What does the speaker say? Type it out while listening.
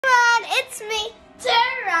it's me,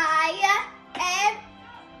 Taraya, and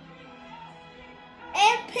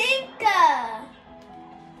Pinka.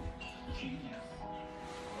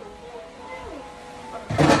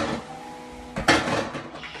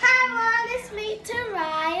 Hi, Mom, it's me,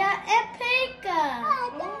 Taraya, and Pinka.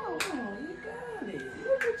 Oh, you got it.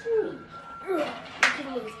 Look at you. You can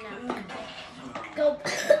lose now. Go,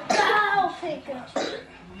 go, Pinka.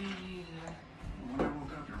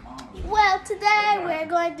 Well, today we're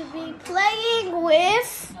going to be playing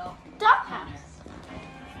with Doghouse.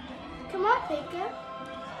 Come on, Pinka.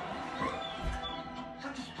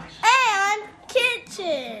 And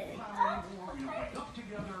kitchen.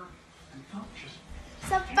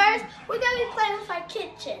 So first, we're going to be playing with our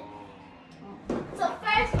kitchen. So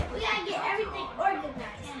first, we got to get everything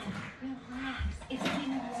organized.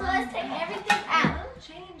 So let's take everything out.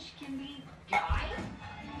 Change can be guy.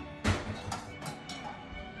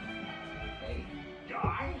 Hey,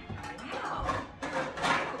 guy? Wow.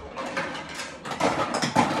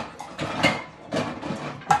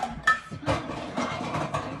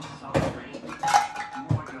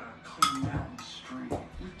 More like a clean mountain stream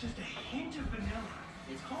with just a hint of vanilla.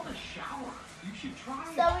 It's called a shower. You should try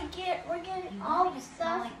it. So we're getting all the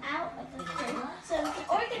stuff out of the fridge so we can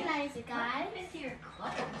organize it, guys. Miss your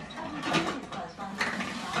clutter.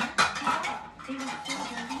 They were so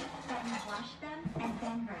dirty that you wash them and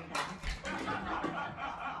then bury them.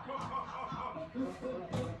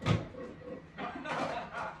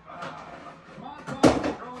 Come on, Bob,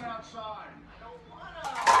 we're going outside. I don't wanna.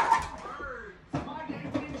 Birds. My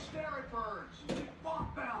game means stare at birds.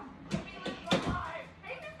 Walk them.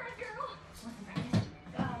 Hey, Miss Bird Girl. Wasn't breakfast?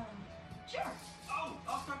 Sure. Oh,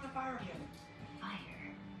 I'll start the fire again. Fire.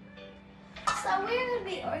 So we're going to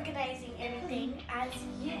be organizing everything as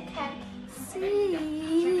you can see.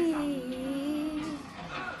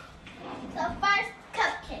 So first,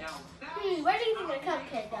 cupcake. Where do you think the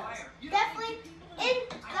cupcake goes? Definitely in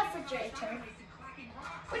the refrigerator.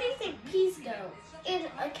 Where do you think peas go? In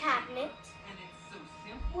a cabinet.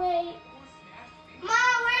 Wait.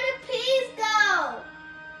 Mom, where did peas go?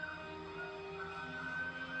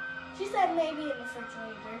 She said maybe in the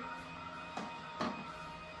refrigerator.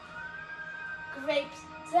 Grapes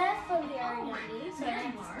definitely are yummy, so I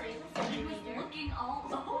can stay in the refrigerator. Looking all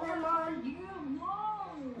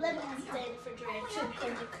Lemon stay in the refrigerator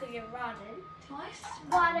because it could get rotten. Do I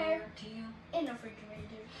smell Water weird to you? in the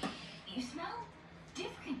refrigerator. You smell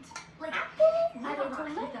different. Like Apple, I don't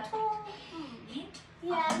know hint.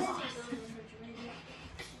 Yeah, maybe go in the refrigerator.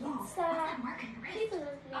 Whoa, So, what's that mark on your wrist? people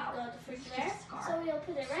don't need to go to the refrigerator, so we'll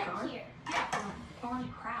put it right here. Yeah, thorny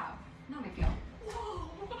crab. No big deal. Whoa.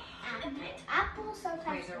 Apple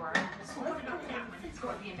sometimes. Razor worm.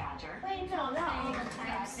 Scorpion badger. Wait, no, not all the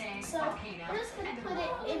time. So we're just gonna put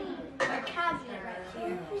it in our cabinet right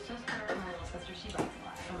here. My little sister, she likes a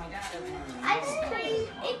lot. So my dad doesn't. Ice cream,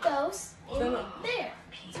 it goes in Stand up. there.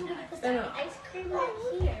 So we're gonna put Stand the up. ice cream right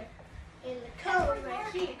here. In the cone right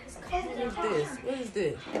here, because cones What are is hard. this? What is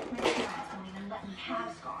this? My parents won't even let me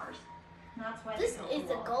have scars. That's why This is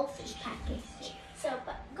a goldfish package. So,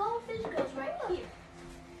 but goldfish goes right here.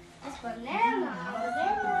 This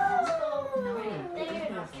bananas go right there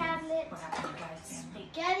in the cabinet.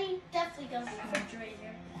 Spaghetti definitely goes in the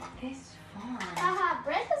refrigerator. This farm. Haha,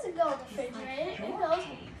 bread doesn't go in the refrigerator. It goes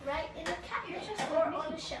right in the cabinet or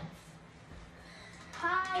on the shelf.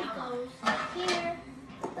 Pie goes here.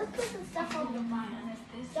 Let's put some stuff on the bottom.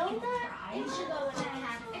 Donut, it should go in the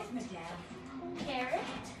cabinet. Carrot.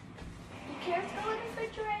 Do carrots go in the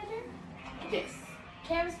refrigerator? Yes.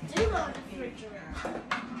 Carrots do go in the refrigerator.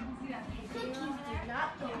 Cookies do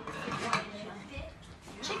not go in the refrigerator.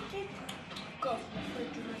 Chicken goes in the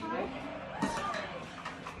refrigerator.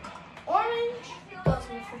 Orange goes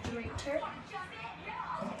in the refrigerator.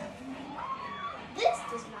 This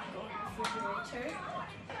does not go in the refrigerator.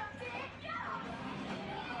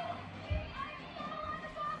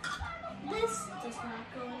 This does not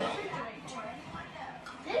go in the refrigerator.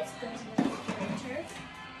 This goes in the refrigerator.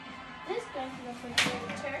 This goes in the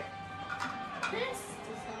refrigerator. This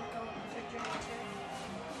does not go in the refrigerator.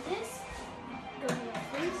 This goes in the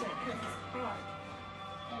freezer because it's hard.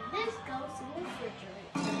 And this goes in the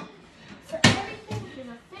refrigerator. So everything is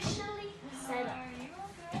officially set up.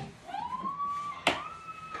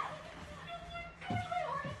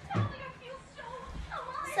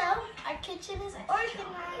 So our kitchen is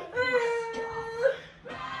organized.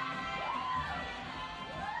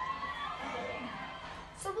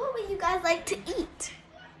 So what would you guys like to eat?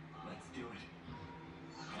 Let's do it.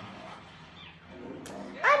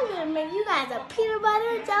 I'm gonna make you guys a peanut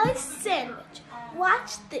butter and jelly sandwich.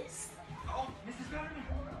 Watch this. Oh, Mrs. Betterman,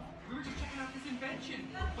 we were just checking out this invention.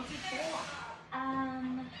 What's it for?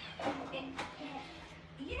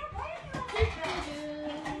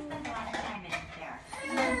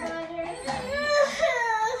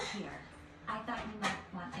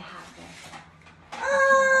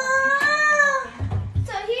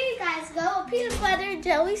 butter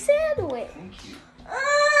jelly sandwich. Thank you.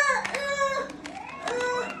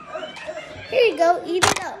 Here you go, eat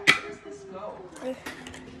it up. Where does this go?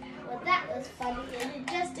 Well, that was funny, and it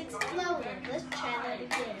just exploded. Let's try that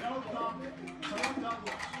again. No comment. Tom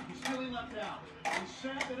Douglas. He's feeling left out. He's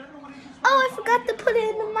sad that everyone is just Oh, I forgot to put it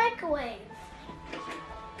in the microwave.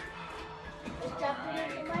 Let's drop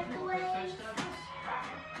it in the microwave.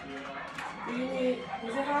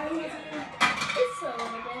 Is it hot in here? It's a little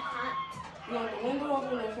bit hot. You want the window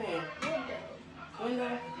open or fan?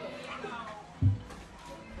 Window?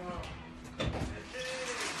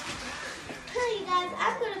 Hey, you guys,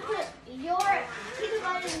 I'm going to put your peanut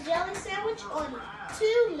butter and jelly sandwich on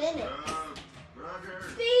 2 minutes.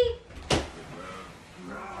 Beep.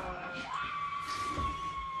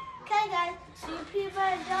 Okay, guys, so your peanut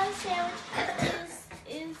butter and jelly sandwich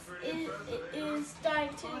is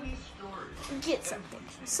starting to get something.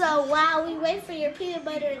 So while we wait for your peanut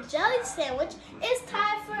butter and jelly sandwich, it's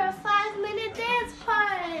time for a 5-minute dance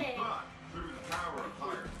party. But through the power of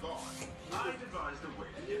higher thought, I devised a way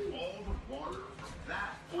to get all the water from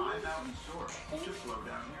that high mountain source to flow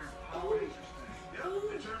down here. Oh, interesting. Yep,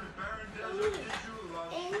 it turned a barren desert into a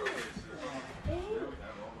lush oasis. There we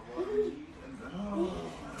have all the water we need, and then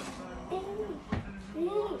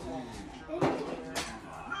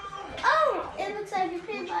Oh, it looks like your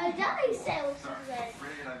peanut butter and jelly sandwich is ready. I'm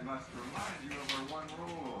afraid I must remind you of our one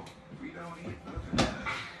rule. We don't eat bananas.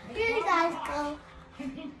 Here you guys go.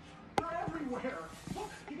 They're everywhere. Look,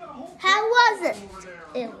 you got a whole How was it? over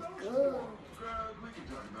there. It was good. We can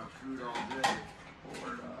talk about food all day. Or,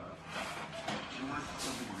 you want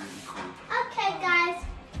something really cool? Okay, guys.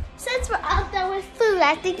 Since we're all done with food,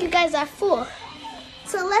 I think you guys are full.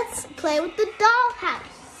 So let's play with the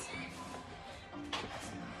dollhouse.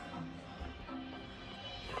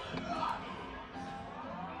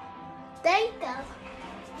 There you go.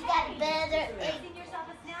 You got better.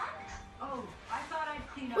 Oh, I thought I'd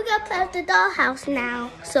clean up. We're gonna play with the dollhouse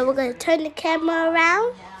now. So we're gonna turn the camera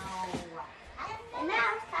around. And now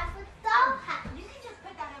it's time for the dollhouse. You can just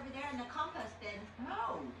put that over there in the compost bin.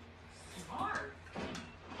 No. Smart.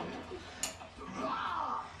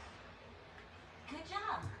 Good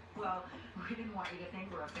job. Well, we didn't want you to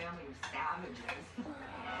think we're a family of savages.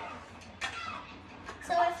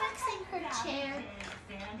 So we're fixing her chair.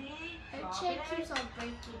 Sandy, Her drop chair it. keeps on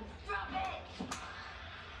breaking. Drop it.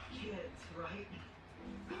 Kids, right?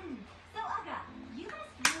 So, Aga, you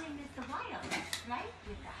guys really miss the wild, right?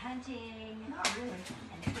 With the hunting, Not really.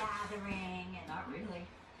 and the gathering, and Not really.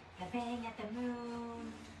 the baying at the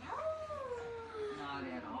moon. Not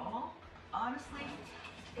at all. Honestly,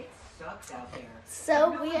 it sucks out there. So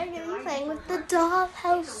No we are one's gonna be dying playing for with the breakfast.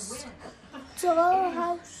 dollhouse. It's a win.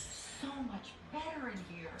 Dollhouse. So much better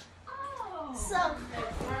in here. Oh. So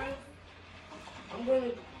right? I'm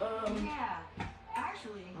gonna, Yeah.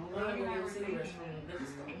 Actually, I'm gonna Ray and I go were to the thinking restaurant. This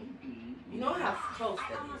is maybe you know how close I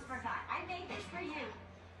that almost is. forgot. I made this for you.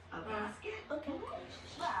 a basket. Okay.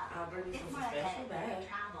 Well, I'll bring you it's some more like special a bag.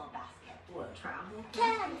 travel basket. What? Travel.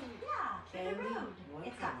 Candy. Yeah, for the Candy? road. What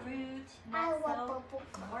It's got kind? fruit, I nut want soap, bubble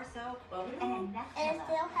gum. more soap, Bubble and a gum? nut And if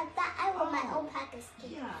they pillow. don't have that, I want my own pack of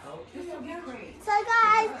sticks. Yeah. Okay. This will be great. So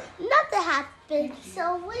guys, nothing happened. So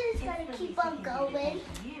we're just gonna keep on going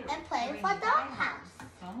and play with our dollhouse.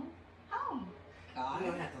 Phone? Home. Got You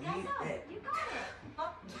it. don't have to Guys, leave no, that. you got it.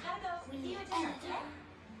 Oh, you gotta go. See you at dinner, okay?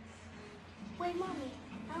 Wait, mommy,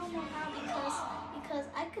 I don't know how because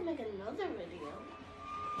I could make another video.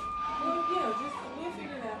 Well, yeah, just we'll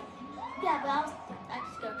figure it out. Yeah, but I was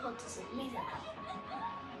actually gonna post this in media.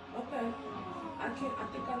 Okay. I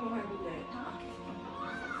think I know how to do that.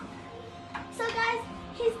 So guys,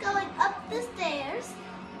 he's going up the stairs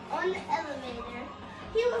on the elevator.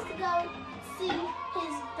 He wants to go see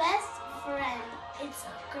his best friend. It's a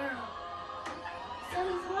girl. So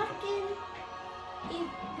he's walking. He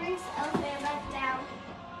brings the elevator back down.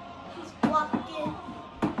 He's walking.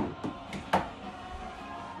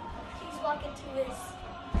 He's walking to his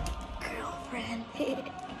girlfriend.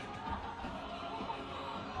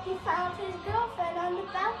 He found his girlfriend on the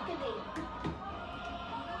balcony.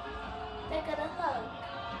 They're gonna hug.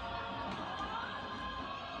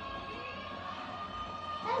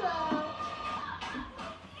 Hello.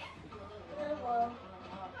 Hello.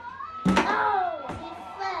 Oh, he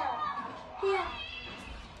fell.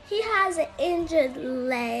 He has an injured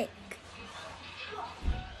leg.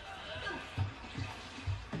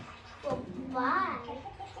 Well, bye.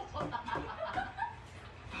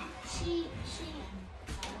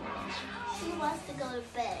 She wants to go to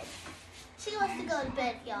bed. She wants to go to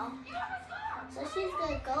bed, y'all. So she's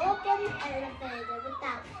gonna go up on the elevator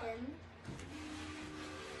without him.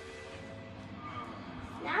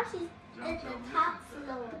 Now she's at the top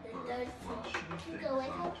floor, the third floor. You go wake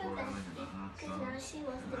up her bestie, because now she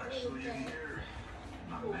wants to play with them.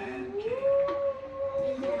 My man cave.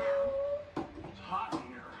 And now, It's hot in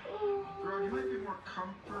here. Girl, you might be more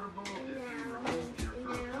comfortable if you removed your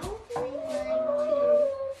fur.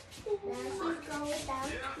 Now she's going down.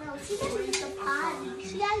 No, she gotta use the potty.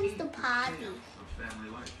 She gotta use the potty. Of family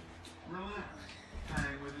life. Relax.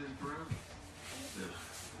 Hang with his bros. The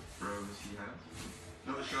bros he has.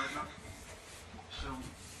 No, it's right now. So,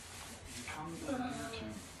 you come here to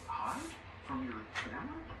hide from your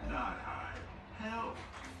family? Not hide. Help.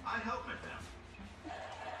 I help with them.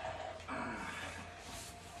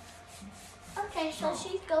 Okay, so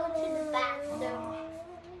she's going to the bathroom.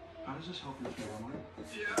 How does this help your family?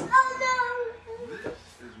 Yeah. Oh no! This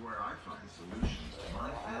is where I find solutions to my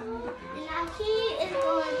family And issues. now he is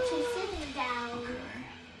going to sitting down. Okay.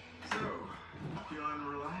 So, feeling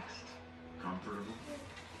relaxed? Comfortable?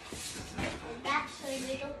 That's her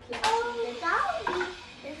little place. The doggy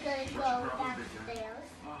is going to go downstairs.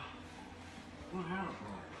 What happened?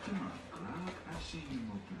 Come on, Grog. I see you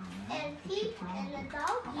moving around. And he and the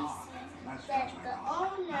doggy sees that the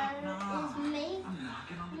owner is making I'm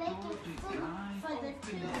knocking on the door, food big for guy. the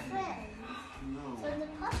two friends. No. So the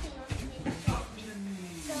puppy wants to eat food. Talk to me.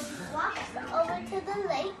 So he walks over to the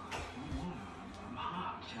lake. I'm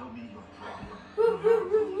hot. Tell me your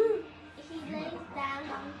problem. He lays down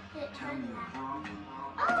on her Tell me your lap. problem.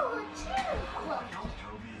 Oh, a chair! Look,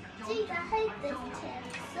 Tell me. geez, I hate this chair.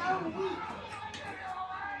 It's so weak.